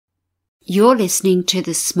You're listening to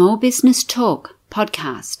the Small Business Talk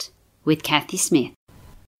podcast with Kathy Smith.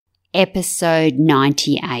 Episode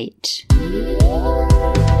 98.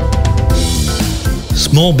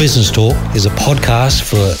 Small Business Talk is a podcast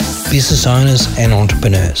for business owners and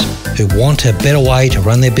entrepreneurs who want a better way to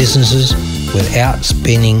run their businesses without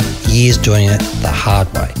spending years doing it the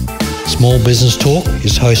hard way. Small Business Talk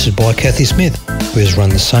is hosted by Kathy Smith, who has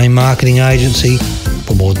run the same marketing agency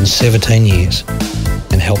for more than 17 years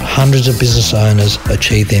and helped hundreds of business owners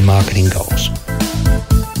achieve their marketing goals.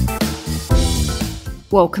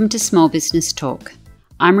 Welcome to Small Business Talk.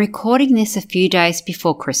 I'm recording this a few days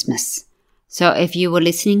before Christmas. So if you were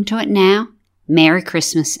listening to it now, Merry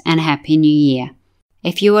Christmas and Happy New Year.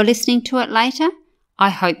 If you are listening to it later, I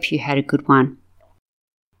hope you had a good one.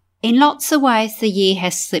 In lots of ways, the year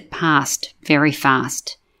has slipped past very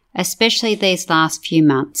fast, especially these last few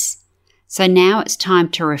months. So now it's time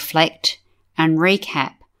to reflect and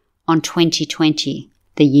recap on 2020,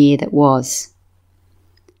 the year that was.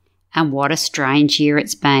 And what a strange year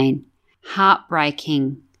it's been.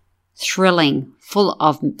 Heartbreaking, thrilling, full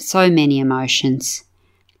of so many emotions.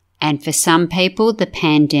 And for some people, the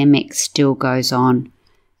pandemic still goes on.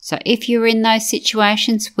 So if you're in those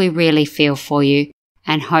situations, we really feel for you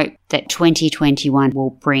and hope that 2021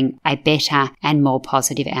 will bring a better and more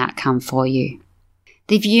positive outcome for you.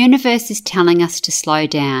 The universe is telling us to slow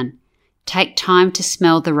down. Take time to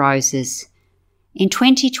smell the roses. In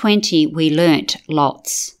 2020, we learnt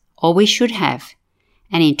lots, or we should have.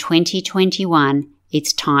 And in 2021,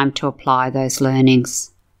 it's time to apply those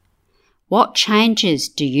learnings. What changes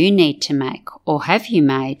do you need to make, or have you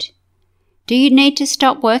made? Do you need to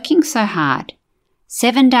stop working so hard?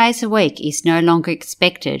 7 days a week is no longer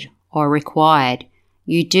expected or required.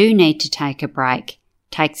 You do need to take a break,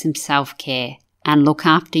 take some self-care, and look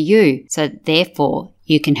after you, so that therefore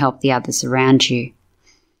you can help the others around you.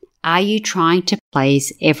 Are you trying to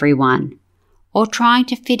please everyone, or trying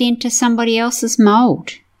to fit into somebody else's mould?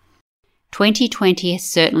 2020 has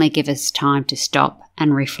certainly given us time to stop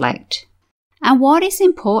and reflect. And what is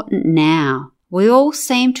important now? We all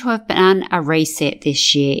seem to have done a reset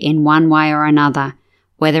this year in one way or another,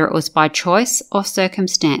 whether it was by choice or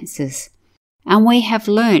circumstances. And we have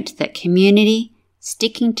learnt that community,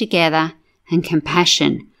 sticking together, and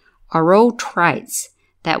compassion are all traits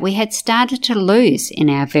that we had started to lose in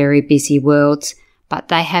our very busy worlds, but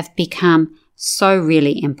they have become so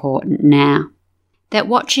really important now. That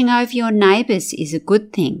watching over your neighbours is a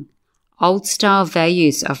good thing. Old-style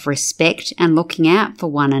values of respect and looking out for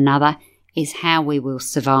one another is how we will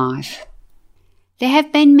survive. There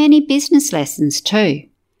have been many business lessons too,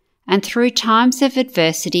 and through times of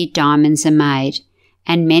adversity, diamonds are made,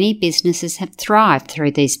 and many businesses have thrived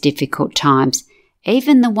through these difficult times,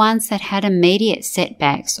 even the ones that had immediate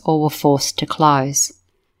setbacks or were forced to close.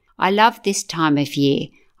 I love this time of year.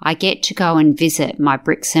 I get to go and visit my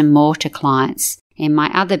bricks and mortar clients in my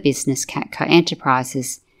other business, Catco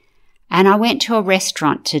Enterprises. And I went to a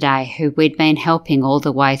restaurant today who we'd been helping all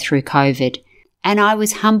the way through COVID. And I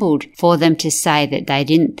was humbled for them to say that they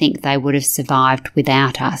didn't think they would have survived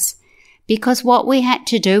without us. Because what we had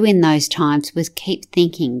to do in those times was keep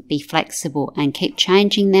thinking, be flexible, and keep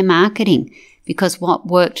changing their marketing. Because what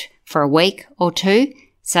worked for a week or two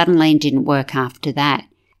suddenly didn't work after that.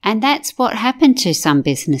 And that's what happened to some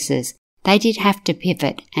businesses. They did have to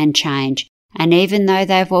pivot and change. And even though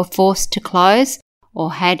they were forced to close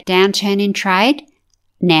or had downturn in trade,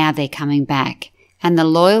 now they're coming back. And the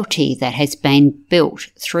loyalty that has been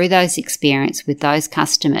built through those experiences with those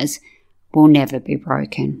customers will never be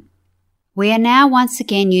broken. We are now once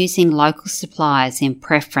again using local suppliers in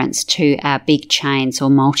preference to our big chains or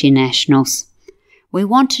multinationals. We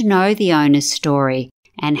want to know the owner's story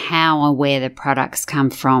and how or where the products come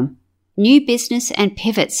from. New business and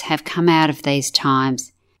pivots have come out of these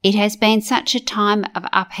times. It has been such a time of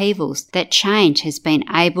upheavals that change has been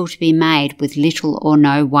able to be made with little or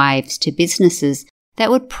no waves to businesses that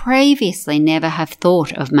would previously never have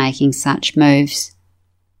thought of making such moves.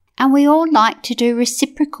 And we all like to do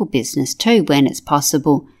reciprocal business too when it's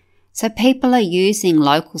possible. So people are using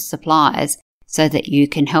local suppliers so that you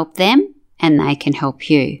can help them and they can help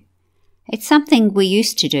you. It's something we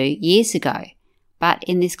used to do years ago, but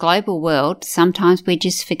in this global world, sometimes we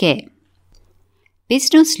just forget.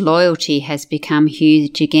 Business loyalty has become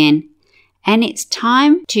huge again, and it's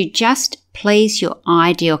time to just please your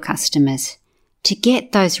ideal customers, to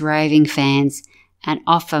get those raving fans and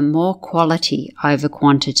offer more quality over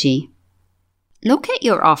quantity. Look at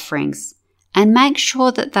your offerings and make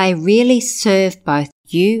sure that they really serve both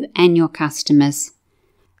you and your customers.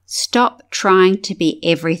 Stop trying to be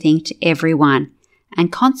everything to everyone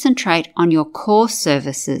and concentrate on your core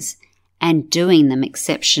services and doing them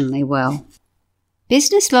exceptionally well.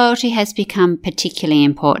 Business loyalty has become particularly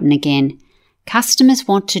important again. Customers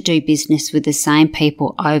want to do business with the same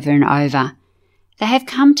people over and over. They have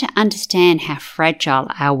come to understand how fragile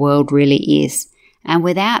our world really is, and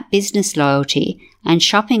without business loyalty and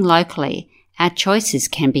shopping locally, our choices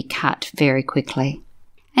can be cut very quickly.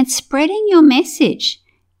 And spreading your message.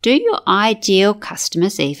 Do your ideal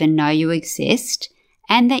customers even know you exist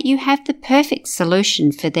and that you have the perfect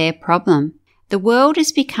solution for their problem? The world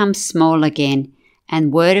has become small again,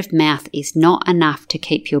 and word of mouth is not enough to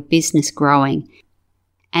keep your business growing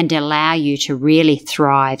and allow you to really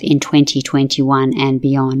thrive in 2021 and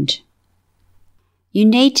beyond. You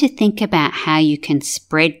need to think about how you can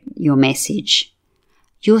spread your message,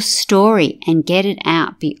 your story, and get it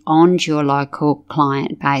out beyond your local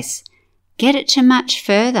client base. Get it to much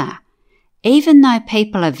further. Even though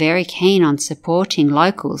people are very keen on supporting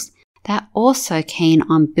locals, they're also keen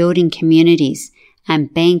on building communities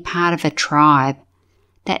and being part of a tribe.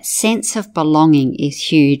 That sense of belonging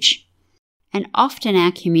is huge. And often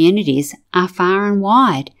our communities are far and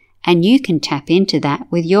wide, and you can tap into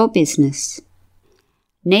that with your business.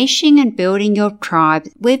 Niching and building your tribe,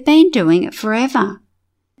 we've been doing it forever.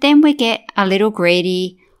 Then we get a little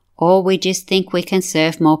greedy, or we just think we can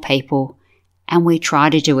serve more people, and we try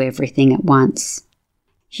to do everything at once.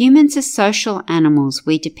 Humans are social animals.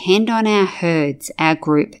 We depend on our herds, our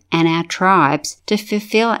group, and our tribes to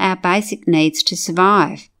fulfill our basic needs to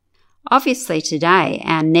survive. Obviously today,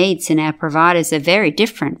 our needs and our providers are very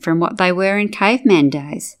different from what they were in caveman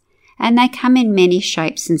days, and they come in many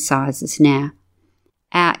shapes and sizes now.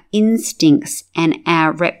 Our instincts and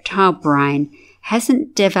our reptile brain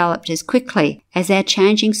hasn't developed as quickly as our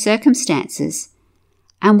changing circumstances,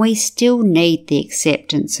 and we still need the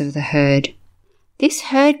acceptance of the herd. This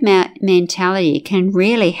herd mentality can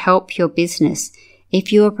really help your business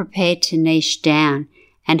if you are prepared to niche down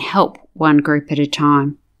and help one group at a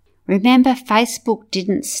time. Remember, Facebook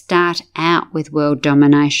didn't start out with world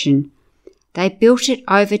domination. They built it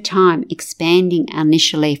over time, expanding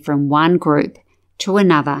initially from one group to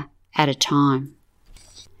another at a time.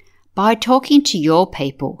 By talking to your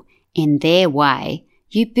people in their way,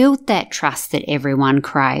 you build that trust that everyone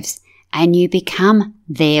craves, and you become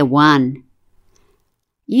their one.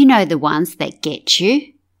 You know, the ones that get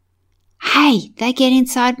you. Hey, they get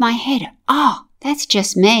inside my head. Oh, that's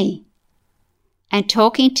just me. And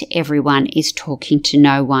talking to everyone is talking to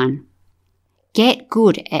no one. Get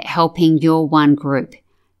good at helping your one group,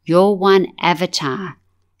 your one avatar.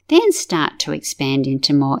 Then start to expand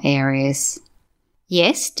into more areas.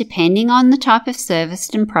 Yes, depending on the type of service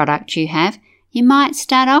and product you have, you might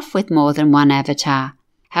start off with more than one avatar.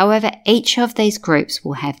 However, each of these groups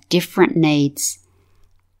will have different needs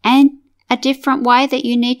and a different way that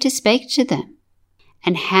you need to speak to them.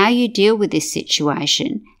 And how you deal with this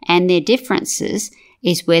situation and their differences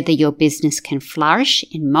is whether your business can flourish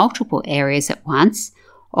in multiple areas at once,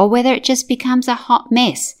 or whether it just becomes a hot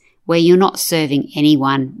mess where you're not serving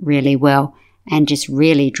anyone really well and just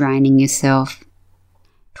really draining yourself.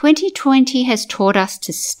 2020 has taught us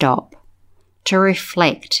to stop, to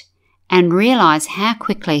reflect, and realize how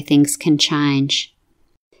quickly things can change.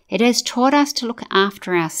 It has taught us to look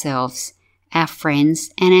after ourselves, our friends,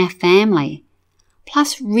 and our family,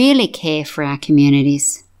 plus really care for our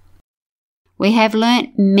communities. We have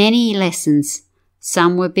learnt many lessons.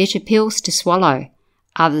 Some were bitter pills to swallow,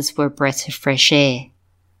 others were breaths of fresh air.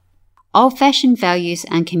 Old-fashioned values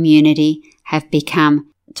and community have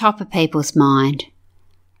become top of people's mind.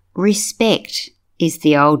 Respect is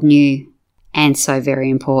the old new, and so very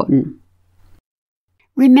important.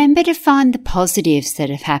 Remember to find the positives that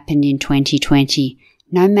have happened in 2020,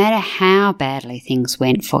 no matter how badly things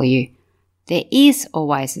went for you. There is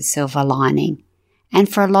always a silver lining, and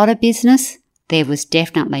for a lot of business, there was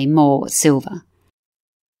definitely more silver.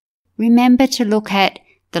 Remember to look at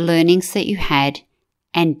the learnings that you had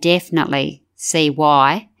and definitely see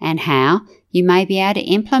why and how you may be able to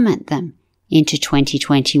implement them into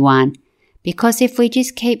 2021. Because if we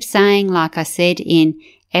just keep saying, like I said in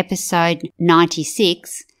episode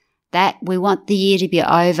 96, that we want the year to be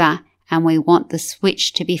over and we want the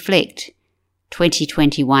switch to be flicked,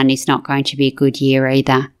 2021 is not going to be a good year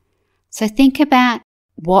either. So think about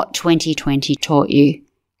what 2020 taught you,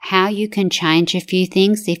 how you can change a few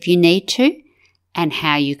things if you need to, and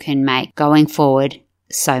how you can make going forward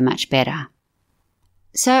so much better.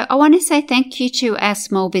 So I want to say thank you to our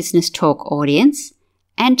Small Business Talk audience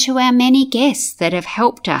and to our many guests that have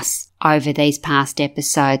helped us over these past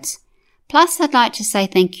episodes. Plus, I'd like to say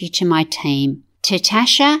thank you to my team, to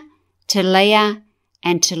Tasha, to Leah,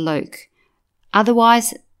 and to Luke,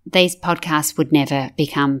 otherwise these podcasts would never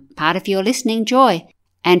become part of your listening joy.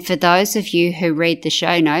 And for those of you who read the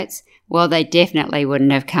show notes, well, they definitely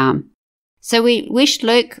wouldn't have come. So we wish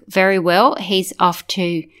Luke very well. He's off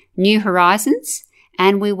to new horizons,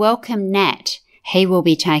 and we welcome Nat. He will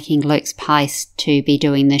be taking Luke's place to be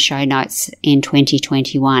doing the show notes in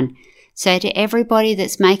 2021. So to everybody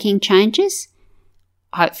that's making changes,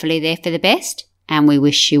 hopefully they're for the best, and we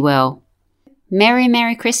wish you well. Merry,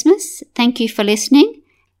 Merry Christmas. Thank you for listening.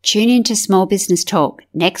 Tune in to Small Business Talk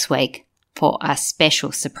next week for a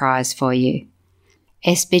special surprise for you.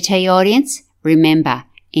 SBT audience, remember,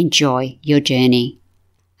 enjoy your journey.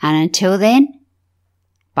 And until then,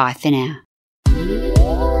 bye for now.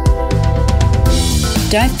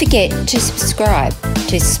 Don't forget to subscribe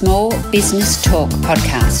to Small Business Talk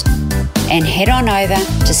podcast and head on over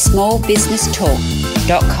to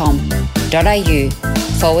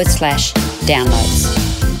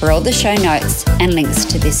smallbusinestalk.com.au/downloads for all the show notes and links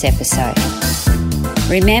to this episode.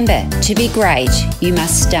 Remember, to be great, you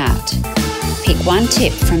must start. Pick one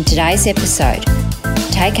tip from today's episode,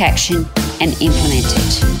 take action and implement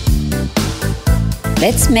it.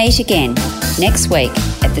 Let's meet again next week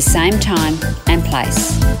at the same time and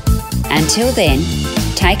place. Until then,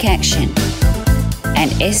 take action.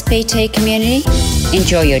 And SBT community,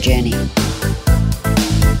 enjoy your journey.